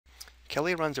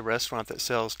Kelly runs a restaurant that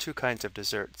sells two kinds of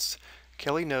desserts.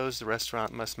 Kelly knows the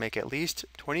restaurant must make at least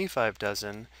 25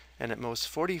 dozen and at most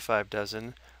 45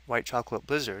 dozen white chocolate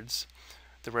blizzards.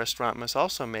 The restaurant must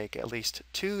also make at least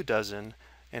 2 dozen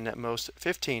and at most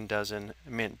 15 dozen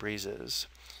mint breezes.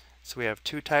 So we have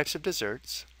two types of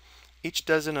desserts. Each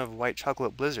dozen of white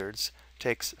chocolate blizzards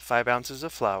takes 5 ounces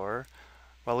of flour,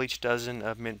 while each dozen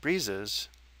of mint breezes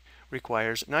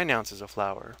requires 9 ounces of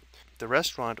flour. The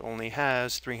restaurant only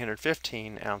has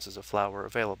 315 ounces of flour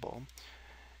available.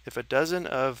 If a dozen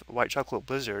of white chocolate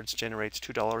blizzards generates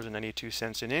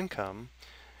 $2.92 in income,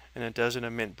 and a dozen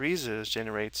of mint breezes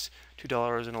generates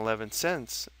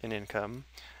 $2.11 in income,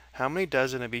 how many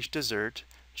dozen of each dessert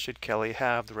should Kelly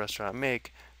have the restaurant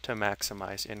make to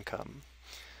maximize income?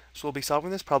 So we'll be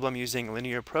solving this problem using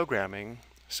linear programming.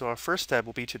 So our first step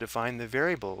will be to define the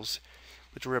variables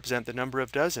which will represent the number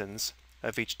of dozens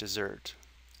of each dessert.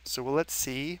 So we'll let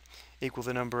C equal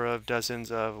the number of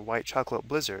dozens of white chocolate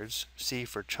blizzards, C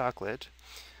for chocolate,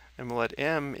 and we'll let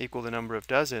M equal the number of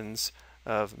dozens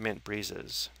of mint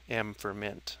breezes, M for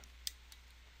mint.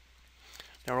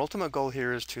 Now our ultimate goal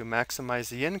here is to maximize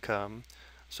the income,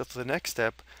 so for the next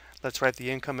step, let's write the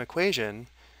income equation,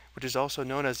 which is also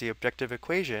known as the objective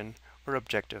equation or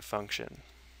objective function.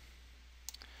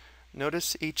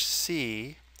 Notice each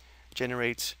C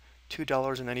generates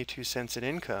 $2.92 in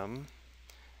income,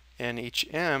 and each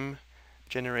M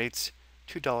generates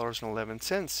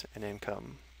 $2.11 in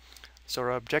income. So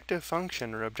our objective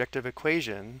function or objective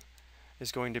equation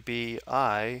is going to be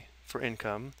I for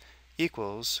income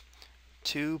equals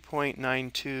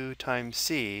 2.92 times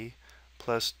C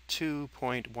plus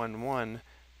 2.11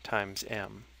 times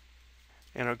M.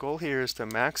 And our goal here is to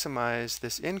maximize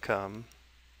this income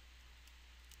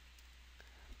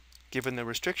given the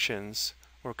restrictions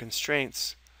or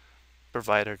constraints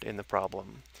provided in the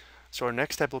problem. So our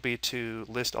next step will be to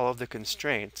list all of the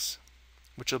constraints,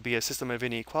 which will be a system of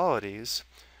inequalities.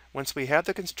 Once we have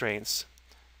the constraints,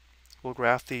 we'll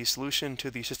graph the solution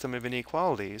to the system of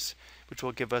inequalities, which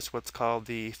will give us what's called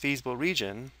the feasible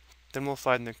region. Then we'll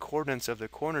find the coordinates of the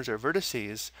corners or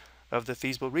vertices of the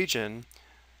feasible region,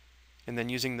 and then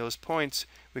using those points,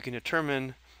 we can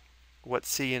determine what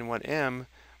C and what M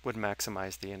would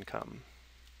maximize the income.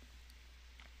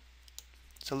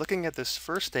 So looking at this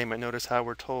first statement, notice how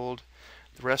we're told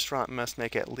the restaurant must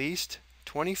make at least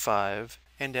 25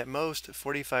 and at most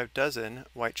 45 dozen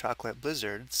white chocolate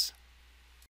blizzards,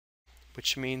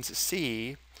 which means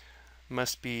C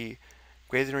must be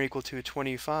greater than or equal to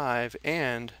 25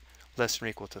 and less than or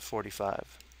equal to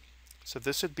 45. So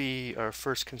this would be our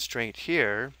first constraint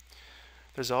here.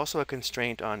 There's also a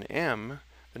constraint on M,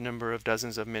 the number of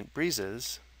dozens of mint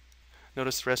breezes.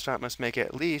 Notice the restaurant must make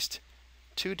at least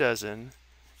 2 dozen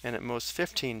and at most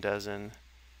 15 dozen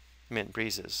mint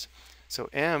breezes. So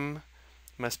M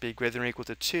must be greater than or equal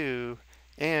to 2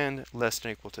 and less than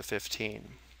or equal to 15.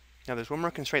 Now there's one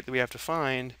more constraint that we have to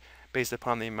find based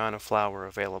upon the amount of flour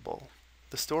available.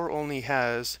 The store only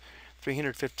has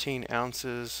 315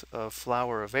 ounces of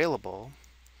flour available,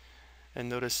 and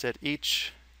notice that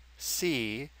each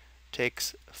C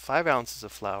takes 5 ounces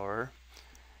of flour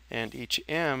and each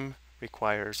M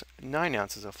requires 9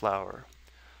 ounces of flour.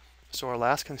 So our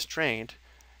last constraint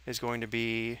is going to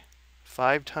be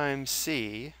 5 times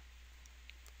C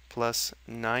plus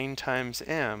 9 times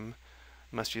M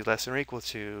must be less than or equal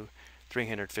to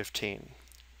 315.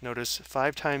 Notice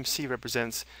 5 times C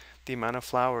represents the amount of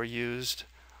flour used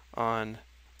on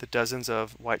the dozens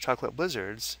of white chocolate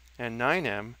blizzards, and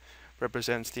 9M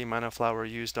represents the amount of flour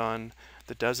used on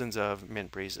the dozens of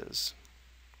mint breezes.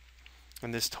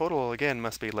 And this total, again,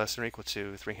 must be less than or equal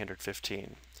to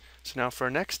 315. So now for our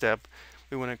next step,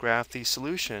 we want to graph the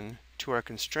solution to our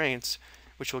constraints,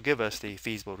 which will give us the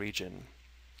feasible region.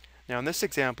 Now in this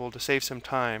example, to save some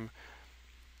time,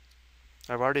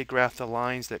 I've already graphed the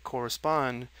lines that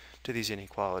correspond to these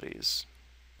inequalities.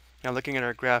 Now looking at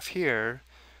our graph here,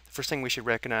 the first thing we should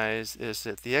recognize is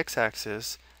that the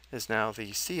x-axis is now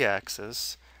the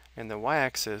c-axis, and the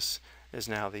y-axis is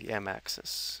now the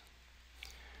m-axis.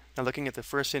 Now looking at the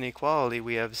first inequality,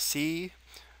 we have c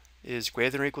is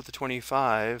greater than or equal to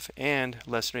 25 and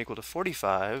less than or equal to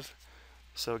 45.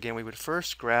 So again, we would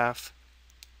first graph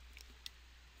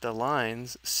the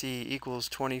lines c equals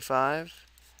 25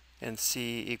 and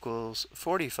c equals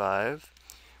 45,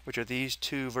 which are these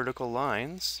two vertical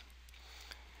lines.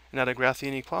 Now to graph the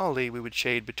inequality, we would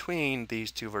shade between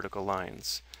these two vertical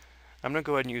lines. I'm going to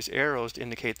go ahead and use arrows to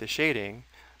indicate the shading.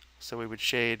 So we would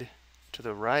shade to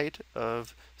the right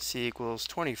of c equals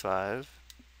 25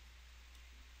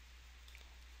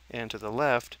 and to the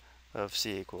left of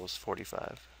c equals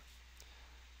 45.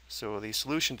 So the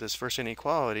solution to this first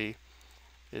inequality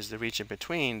is the region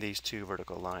between these two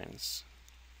vertical lines.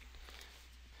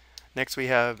 Next we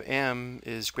have m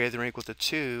is greater than or equal to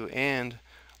 2 and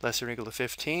less than or equal to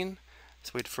 15.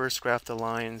 So we'd first graph the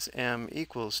lines m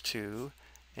equals 2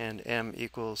 and m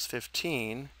equals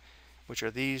 15, which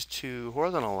are these two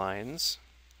horizontal lines.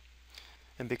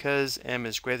 And because m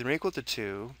is greater than or equal to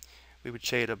 2, we would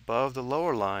shade above the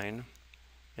lower line.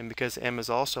 And because m is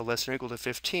also less than or equal to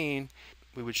 15,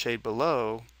 we would shade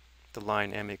below the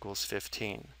line m equals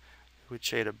 15. We would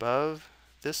shade above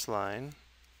this line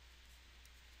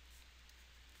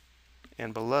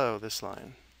and below this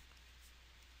line.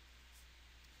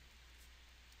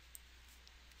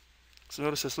 So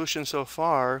notice the solution so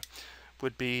far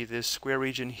would be this square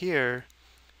region here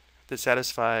that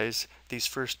satisfies these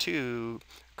first two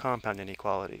compound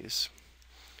inequalities.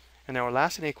 And now our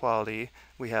last inequality,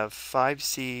 we have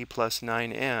 5c plus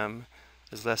 9m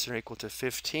is less than or equal to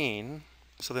 15.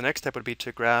 So the next step would be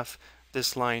to graph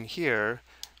this line here,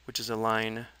 which is a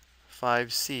line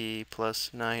 5c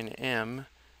plus 9m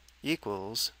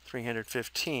equals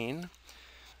 315.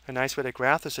 A nice way to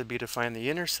graph this would be to find the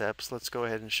intercepts. Let's go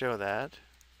ahead and show that.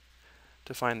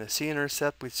 To find the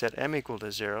c-intercept, we'd set m equal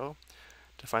to 0.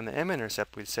 To find the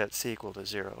m-intercept, we'd set c equal to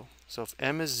 0. So if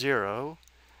m is 0,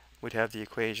 we'd have the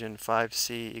equation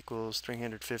 5c equals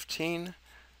 315.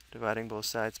 Dividing both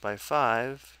sides by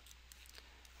 5,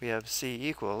 we have c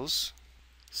equals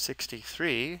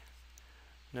 63.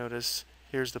 Notice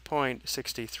here's the point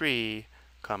 63,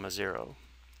 0.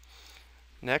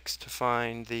 Next, to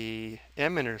find the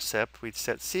m-intercept, we'd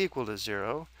set c equal to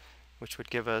 0, which would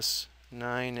give us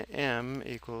 9m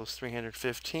equals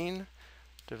 315.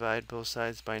 Divide both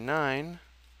sides by 9,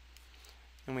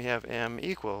 and we have m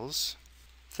equals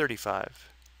 35.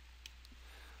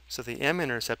 So the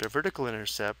m-intercept, or vertical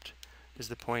intercept, is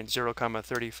the point 0,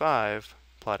 35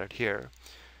 plotted here.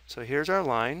 So here's our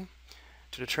line.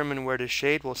 To determine where to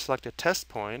shade, we'll select a test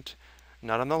point,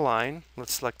 not on the line.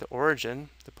 Let's select the origin,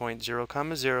 the point 0,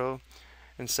 0,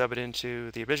 and sub it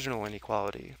into the original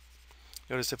inequality.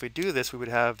 Notice if we do this, we would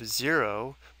have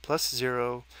 0 plus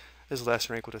 0 is less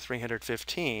than or equal to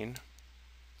 315,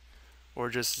 or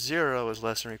just 0 is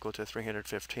less than or equal to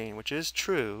 315, which is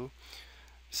true.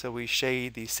 So we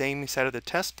shade the same side of the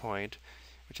test point,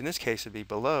 which in this case would be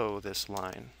below this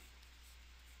line.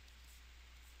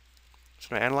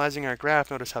 So now analyzing our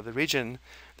graph, notice how the region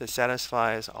that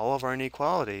satisfies all of our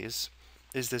inequalities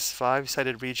is this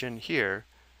 5-sided region here.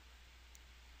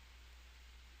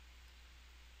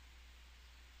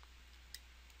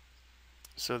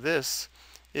 So this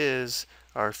is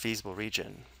our feasible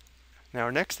region. Now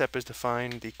our next step is to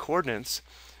find the coordinates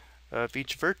of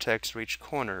each vertex or each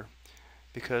corner,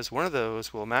 because one of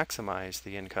those will maximize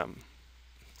the income.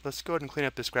 Let's go ahead and clean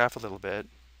up this graph a little bit.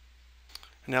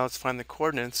 Now let's find the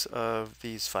coordinates of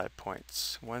these 5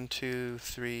 points. 1, 2,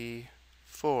 3,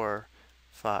 4,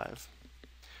 5.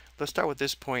 Let's start with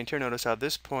this point here. Notice how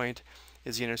this point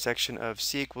is the intersection of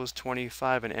c equals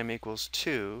 25 and m equals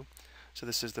 2. So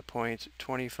this is the point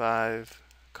 25,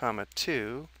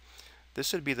 2.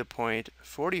 This would be the point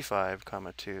 45,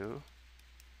 2.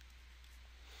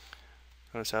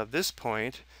 Notice how this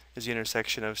point is the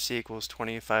intersection of c equals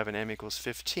 25 and m equals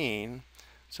 15.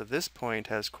 So this point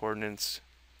has coordinates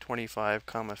 25,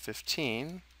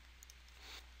 15.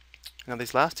 Now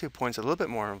these last 2 points are a little bit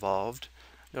more involved.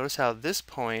 Notice how this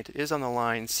point is on the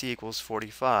line c equals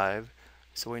 45.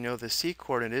 So we know the c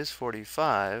coordinate is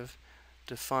 45.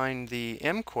 To find the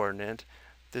m coordinate,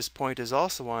 this point is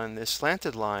also on this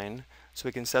slanted line, so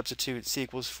we can substitute c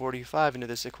equals 45 into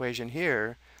this equation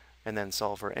here, and then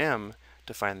solve for m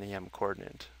to find the m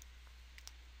coordinate.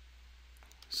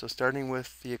 So starting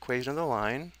with the equation of the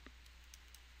line,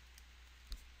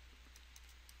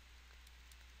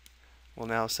 we'll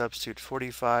now substitute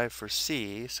 45 for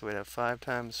c, so we'd have 5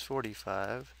 times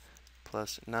 45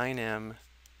 plus 9m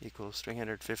equals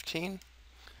 315.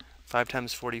 5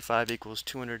 times 45 equals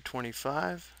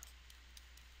 225.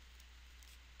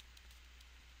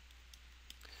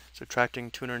 Subtracting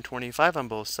 225 on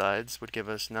both sides would give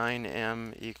us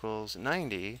 9m equals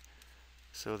 90,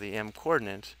 so the m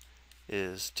coordinate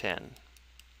is 10,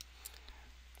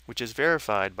 which is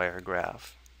verified by our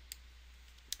graph.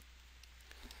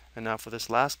 And now for this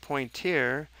last point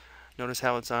here, notice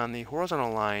how it's on the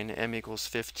horizontal line m equals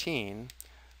 15,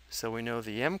 so we know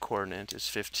the m coordinate is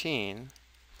 15.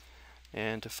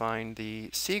 And to find the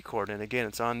c coordinate, again,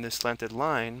 it's on this slanted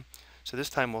line, so this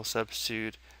time we'll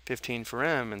substitute 15 for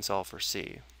m and solve for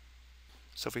c.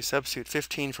 So if we substitute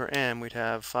 15 for m, we'd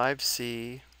have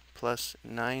 5c plus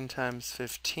 9 times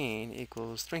 15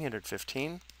 equals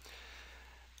 315.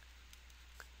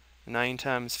 9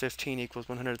 times 15 equals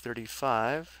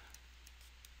 135.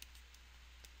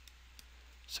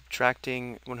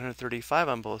 Subtracting 135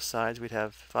 on both sides, we'd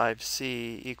have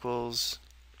 5c equals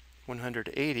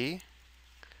 180.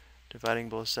 Dividing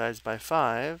both sides by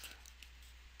 5,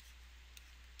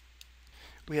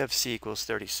 we have c equals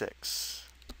 36.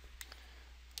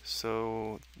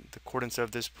 So the coordinates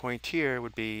of this point here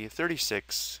would be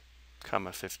 36,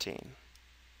 15,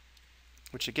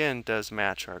 which again does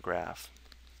match our graph.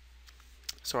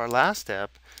 So our last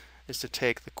step is to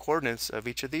take the coordinates of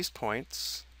each of these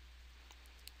points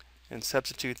and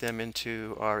substitute them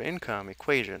into our income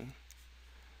equation,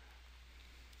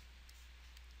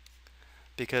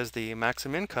 because the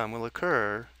maximum income will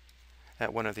occur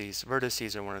at one of these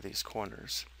vertices or one of these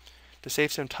corners. To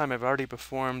save some time, I've already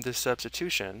performed this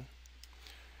substitution.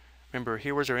 Remember,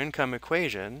 here was our income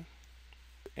equation,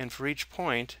 and for each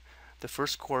point, the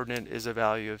first coordinate is a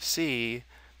value of c,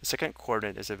 the second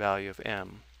coordinate is a value of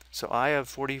m. So I of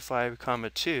 45,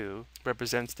 2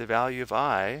 represents the value of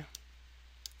I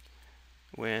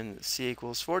when c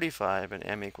equals 45 and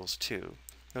m equals 2.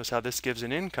 Notice how this gives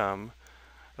an income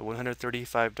of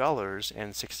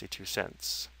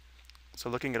 $135.62. So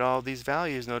looking at all these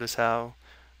values, notice how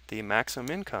the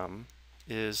maximum income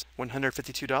is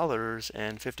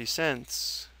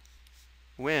 $152.50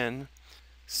 when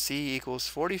c equals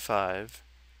 45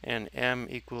 and m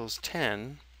equals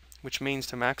 10, which means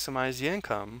to maximize the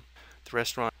income, the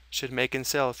restaurant should make and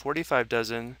sell 45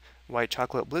 dozen white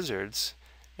chocolate blizzards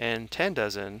and 10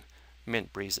 dozen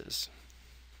mint breezes.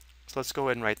 So let's go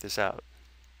ahead and write this out.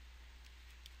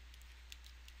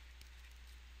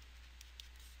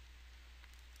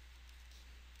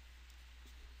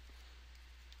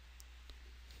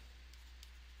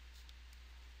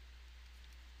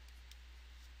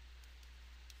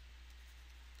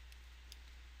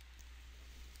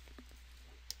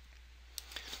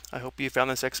 I hope you found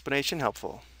this explanation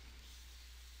helpful.